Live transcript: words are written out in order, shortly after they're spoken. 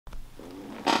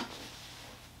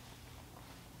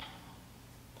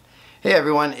Hey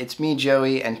everyone, it's me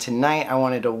Joey, and tonight I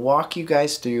wanted to walk you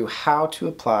guys through how to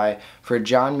apply for a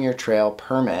John Muir Trail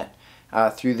permit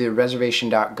through the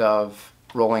reservation.gov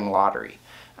rolling lottery.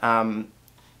 I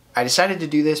decided to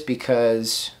do this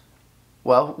because,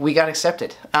 well, we got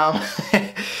accepted.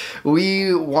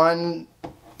 We won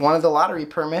one of the lottery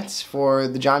permits for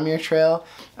the John Muir Trail.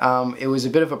 It was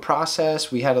a bit of a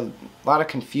process. We had a lot of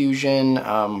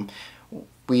confusion.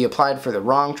 We applied for the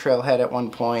wrong trailhead at one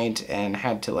point and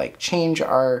had to change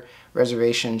our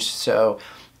reservations. So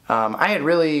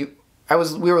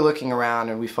we were looking around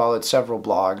and we followed several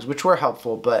blogs, which were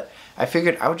helpful, but I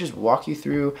figured I would just walk you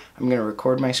through. I'm going to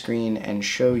record my screen and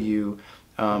show you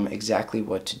exactly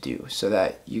what to do so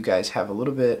that you guys have a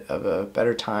little bit of a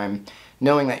better time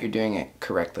knowing that you're doing it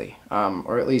correctly,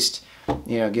 or at least,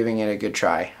 giving it a good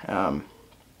try.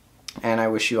 And I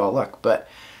wish you all luck, but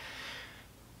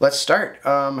let's start.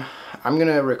 I'm going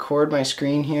to record my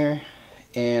screen here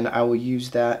and I will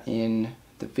use that in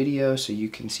the video so you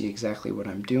can see exactly what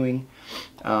I'm doing.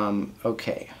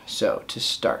 Okay, so to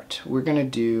start, we're going to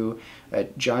do a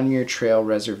John Muir Trail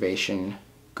reservation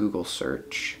Google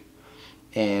search,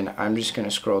 and I'm just going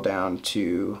to scroll down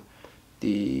to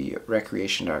the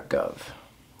recreation.gov.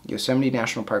 Yosemite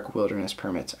National Park Wilderness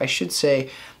Permits. I should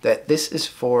say that this is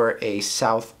for a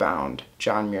southbound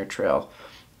John Muir Trail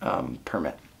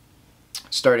permit,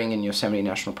 starting in Yosemite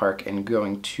National Park and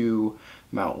going to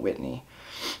Mount Whitney.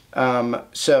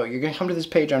 So you're going to come to this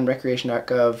page on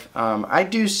recreation.gov.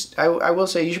 I will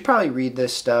say you should probably read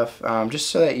this stuff just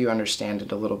so that you understand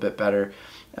it a little bit better.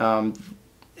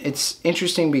 It's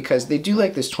interesting because they do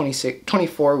this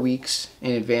 24 weeks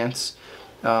in advance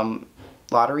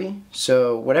lottery.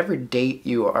 So whatever date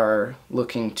you are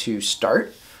looking to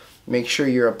start, make sure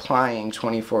you're applying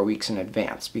 24 weeks in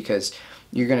advance, because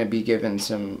you're going to be given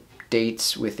some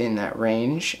dates within that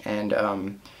range, and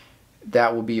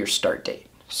that will be your start date.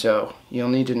 So you'll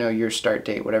need to know your start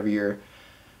date, whatever you're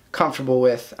comfortable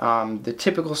with. The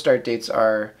typical start dates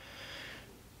are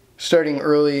starting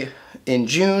early in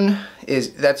June,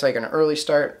 that's like an early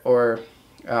start, or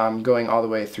going all the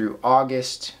way through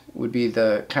August would be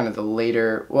the kind of the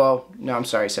later, well, no, I'm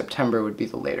sorry, September would be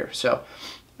the later, so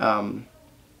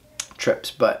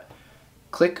trips. But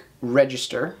click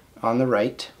register on the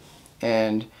right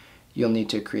and you'll need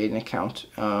to create an account.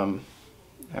 I'm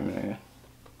going to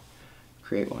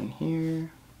create one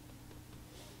here.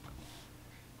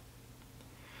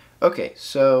 Okay,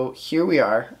 so here we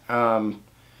are.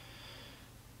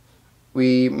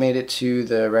 We made it to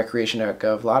the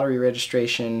recreation.gov lottery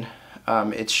registration.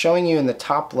 It's showing you in the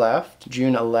top left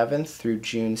June 11th through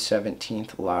June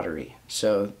 17th lottery.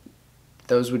 So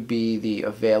those would be the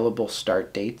available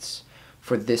start dates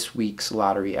for this week's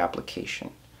lottery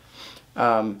application.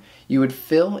 You would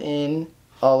fill in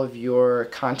all of your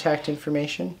contact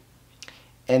information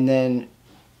and then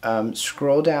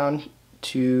scroll down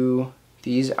to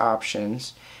these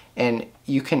options, and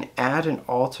you can add an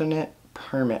alternate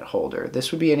permit holder.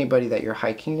 This would be anybody that you're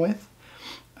hiking with,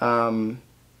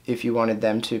 if you wanted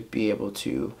them to be able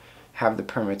to have the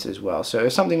permits as well. So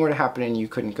if something were to happen and you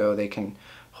couldn't go, they can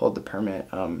hold the permit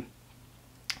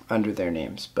under their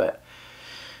names. But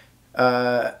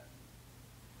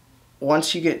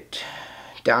once you get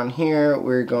down here,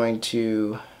 we're going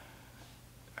to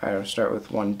start with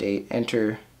one date,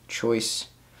 enter choice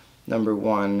number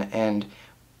 1, and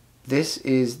this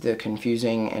is the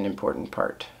confusing and important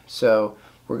part. So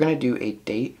we're going to do a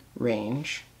date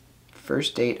range.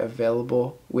 First date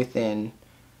available within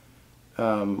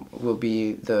will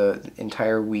be the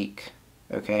entire week,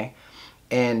 okay?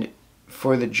 And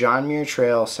for the John Muir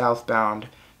Trail southbound,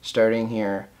 starting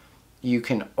here, you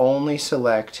can only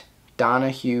select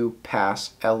Donahue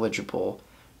Pass eligible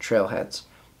trailheads.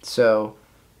 So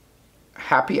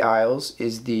Happy Isles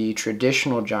is the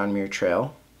traditional John Muir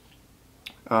Trail.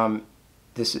 That's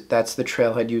the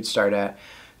trailhead you'd start at,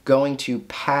 going to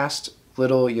past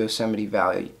Little Yosemite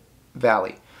Valley.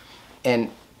 And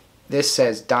this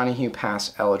says Donahue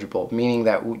Pass eligible, meaning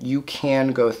that you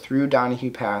can go through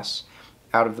Donahue Pass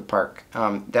out of the park.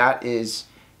 That is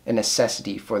a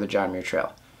necessity for the John Muir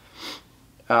Trail.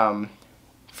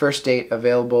 First date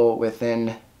available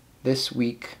within this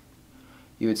week,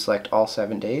 you would select all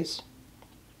 7 days,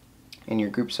 and your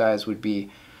group size would be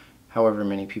however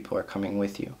many people are coming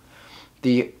with you.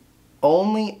 The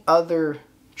only other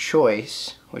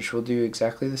choice, which we'll do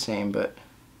exactly the same, but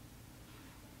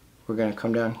we're going to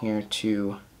come down here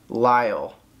to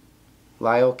Lyle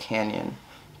Canyon,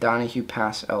 Donahue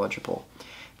Pass eligible.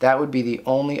 That would be the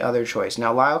only other choice.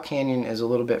 Now, Lyle Canyon is a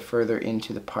little bit further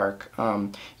into the park.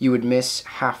 You would miss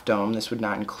Half Dome. This would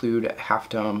not include Half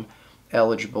Dome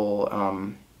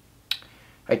eligible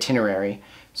itinerary.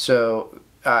 So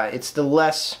it's the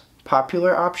less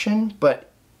popular option,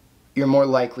 but you're more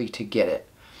likely to get it.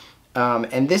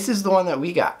 And this is the one that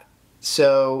we got.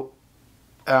 So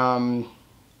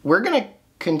we're gonna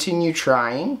continue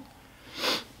trying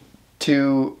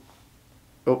to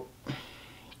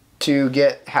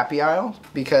get Happy Isle,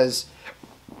 because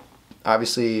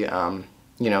obviously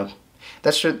you know,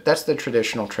 that's the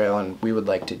traditional trail, and we would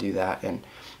like to do that, and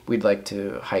we'd like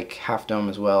to hike Half Dome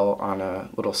as well on a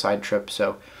little side trip.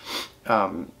 So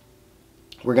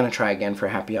we're gonna try again for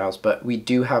Happy Isles, but we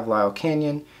do have Lyle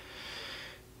Canyon,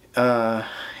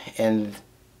 and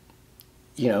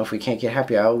you know, if we can't get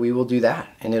Happy Isle, we will do that,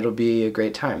 and it'll be a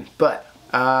great time. But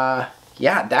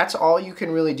yeah, that's all you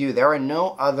can really do. There are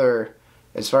no other,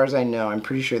 as far as I know, I'm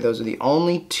pretty sure those are the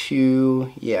only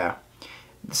two. Yeah,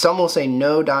 some will say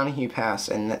no Donahue Pass,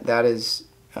 and that is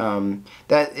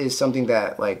something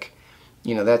that, like,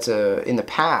 you know, that's in the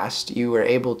past you were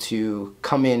able to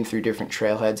come in through different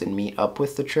trailheads and meet up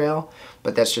with the trail,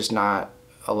 but that's just not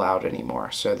allowed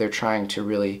anymore. So they're trying to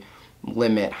really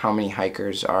limit how many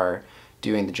hikers are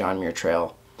doing the John Muir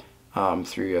Trail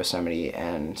through Yosemite,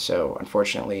 and so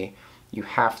unfortunately you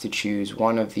have to choose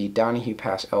one of the Donahue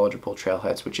Pass eligible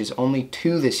trailheads, which is only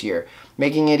 2 this year,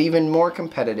 making it even more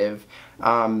competitive.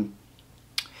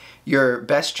 Your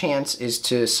best chance is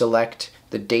to select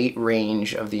the date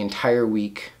range of the entire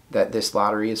week that this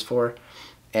lottery is for,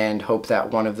 and hope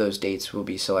that one of those dates will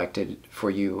be selected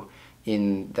for you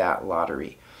in that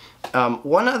lottery.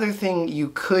 One other thing you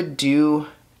could do,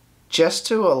 just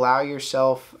to allow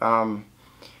yourself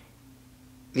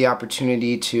the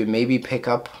opportunity to maybe pick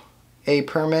up a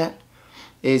permit,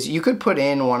 is you could put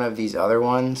in one of these other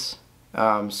ones.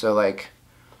 So like,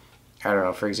 I don't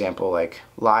know, for example, like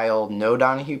Lyle no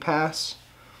Donahue Pass,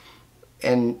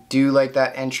 and do like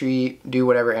that entry, do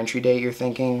whatever entry date you're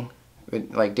thinking,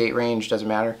 like date range, doesn't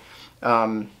matter.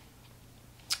 And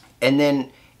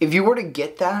then if you were to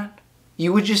get that,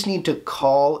 you would just need to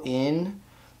call in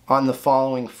on the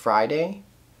following Friday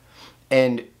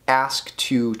and ask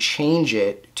to change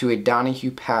it to a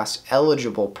Donahue Pass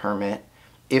eligible permit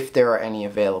if there are any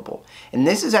available. And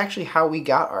this is actually how we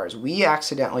got ours. We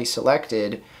accidentally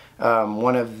selected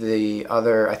one of the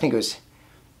other, I think it was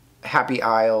Happy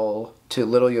Isle to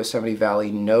Little Yosemite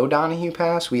Valley no Donahue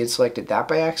Pass. We had selected that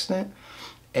by accident,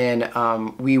 and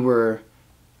we were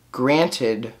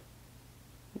granted,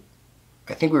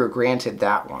 I think we were granted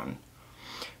that one.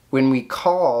 When we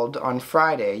called on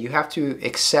Friday, you have to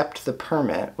accept the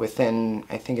permit within,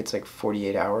 I think it's like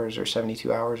 48 hours or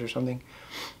 72 hours or something.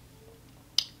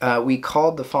 We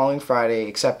called the following Friday,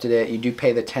 accepted it. You do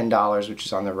pay the $10, which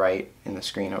is on the right in the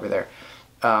screen over there.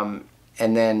 And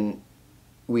then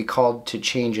we called to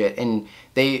change it, and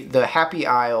the Happy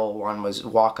Isle one was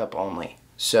walk-up only.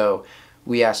 So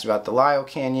we asked about the Lyle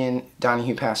Canyon,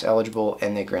 Donahue Pass eligible,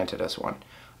 and they granted us one.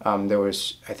 I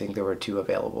think there were 2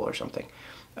 available or something.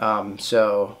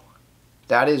 So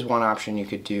that is one option you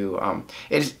could do.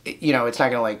 You know, it's not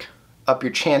gonna like up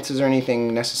your chances or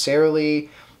anything necessarily.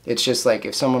 It's just like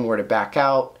if someone were to back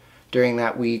out during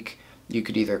that week, you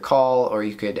could either call or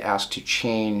you could ask to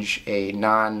change a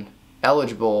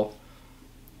non-eligible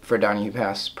for Donahue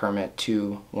Pass permit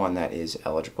to one that is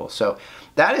eligible. So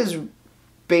that is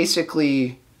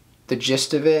basically the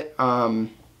gist of it.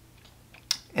 And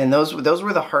those were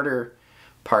the harder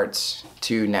parts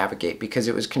to navigate, because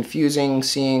it was confusing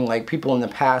seeing like people in the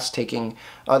past taking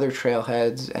other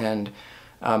trailheads and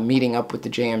meeting up with the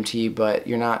JMT, but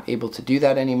you're not able to do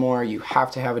that anymore. You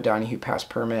have to have a Donahue Pass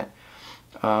permit.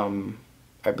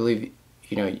 I believe,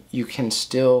 you know, you can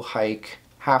still hike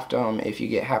Half Dome if you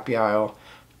get Happy Isle,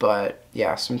 but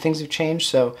yeah, some things have changed.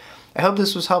 So I hope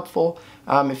this was helpful.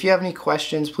 If you have any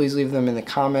questions, please leave them in the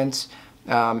comments.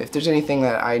 If there's anything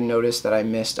that I noticed that I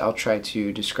missed, I'll try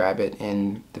to describe it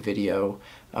in the video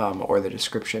or the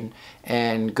description.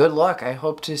 And good luck. I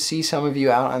hope to see some of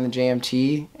you out on the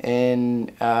JMT in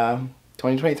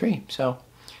 2023. So,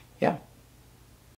 yeah.